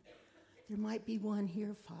one. There might be one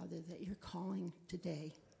here, Father, that you're calling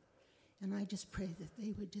today. And I just pray that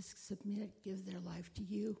they would just submit, give their life to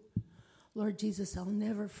you. Lord Jesus, I'll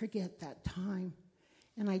never forget that time.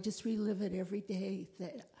 And I just relive it every day,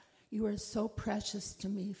 that you are so precious to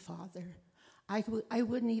me, Father. I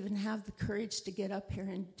wouldn't even have the courage to get up here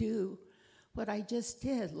and do what I just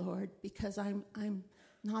did, Lord, because I'm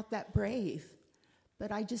not that brave.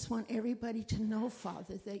 But I just want everybody to know,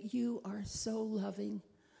 Father, that you are so loving,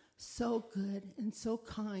 so good, and so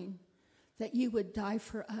kind, that you would die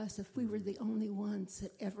for us. If we were the only ones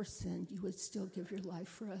that ever sinned, you would still give your life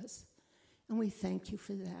for us. And we thank you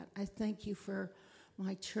for that. I thank you for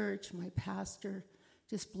my church, my pastor.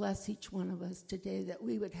 Just bless each one of us today, that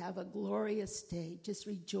we would have a glorious day, just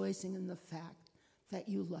rejoicing in the fact that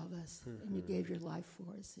you love us and you gave your life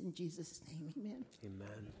for us. In Jesus' name, amen.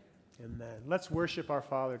 Amen. Amen. Let's worship our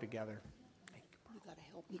Father together. You got to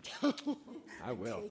help me. I will.